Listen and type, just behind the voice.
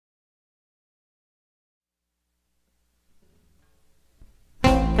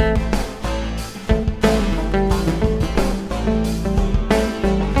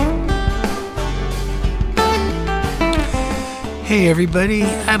Hey everybody,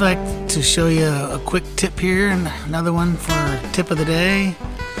 I'd like to show you a quick tip here, and another one for tip of the day.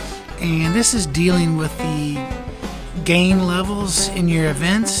 And this is dealing with the gain levels in your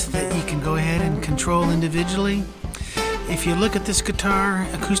events that you can go ahead and control individually. If you look at this guitar,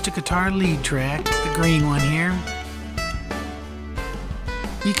 acoustic guitar lead track, the green one here,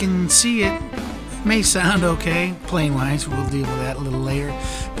 you can see it may sound okay, playing wise, we'll deal with that a little later,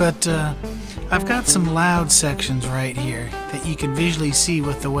 but I've got some loud sections right here that you can visually see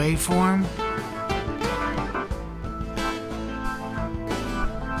with the waveform.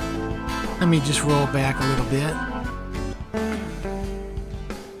 Let me just roll back a little bit.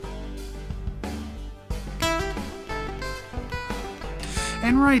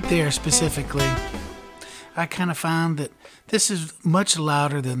 And right there specifically, I kind of found that this is much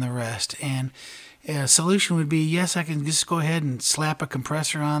louder than the rest, and a solution would be, yes, I can just go ahead and slap a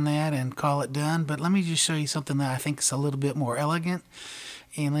compressor on that and call it done, but let me just show you something that I think is a little bit more elegant,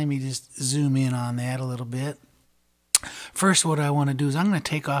 and let me just zoom in on that a little bit. First, what I want to do is I'm going to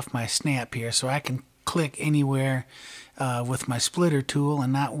take off my snap here so I can click anywhere with my splitter tool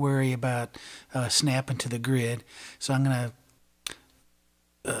and not worry about snapping to the grid. So I'm going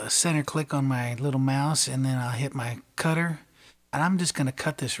to center click on my little mouse, and then I'll hit my cutter, and I'm just going to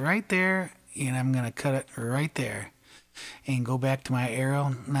cut this right there, and I'm going to cut it right there and go back to my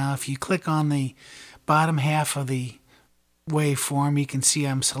arrow. Now if you click on the bottom half of the waveform, you can see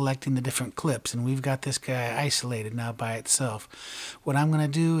I'm selecting the different clips, and we've got this guy isolated now by itself. What I'm going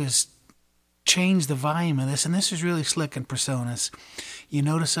to do is change the volume of this, and this is really slick in Presonus. You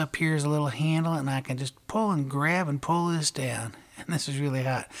notice up here is a little handle, and I can just pull and grab and pull this down, and this is really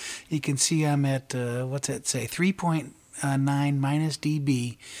hot. You can see I'm at what's that say, 3.9 minus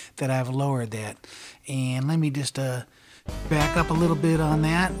dB that I've lowered that. And let me just back up a little bit on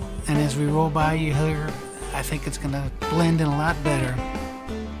that, and as we roll by you here, I think it's going to blend in a lot better.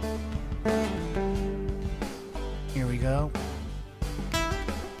 Here we go.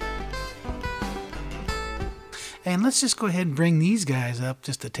 And let's just go ahead and bring these guys up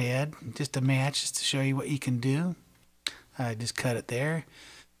just a tad, just to match, just to show you what you can do. I just cut it there.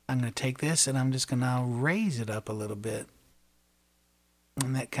 I'm going to take this and I'm just going to now raise it up a little bit.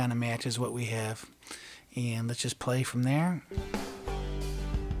 And that kind of matches what we have. And let's just play from there.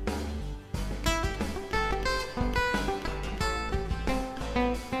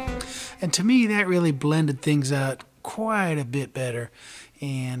 And to me, that really blended things out quite a bit better.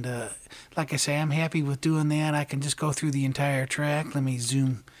 And like I say, I'm happy with doing that. I can just go through the entire track. Let me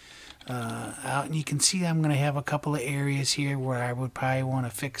zoom out, and you can see I'm going to have a couple of areas here where I would probably want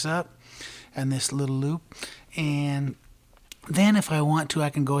to fix up and this little loop. And then if I want to, I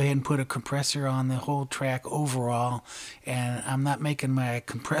can go ahead and put a compressor on the whole track overall, and I'm not making my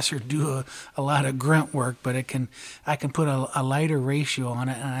compressor do a lot of grunt work, but I can put a lighter ratio on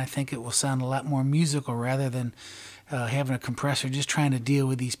it, and I think it will sound a lot more musical rather than having a compressor just trying to deal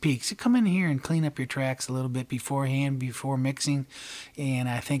with these peaks. You come in here and clean up your tracks a little bit beforehand, before mixing, and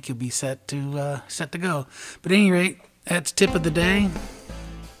I think you'll be set to go. But at any rate, that's tip of the day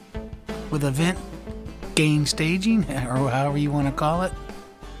with event gain staging, or however you want to call it.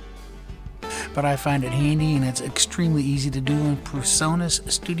 But I find it handy, and it's extremely easy to do in Presonus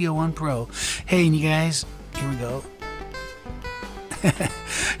Studio One Pro. Hey, and you guys, here we go.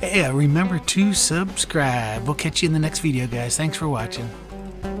 Yeah, remember to subscribe. We'll catch you in the next video, guys. Thanks for watching.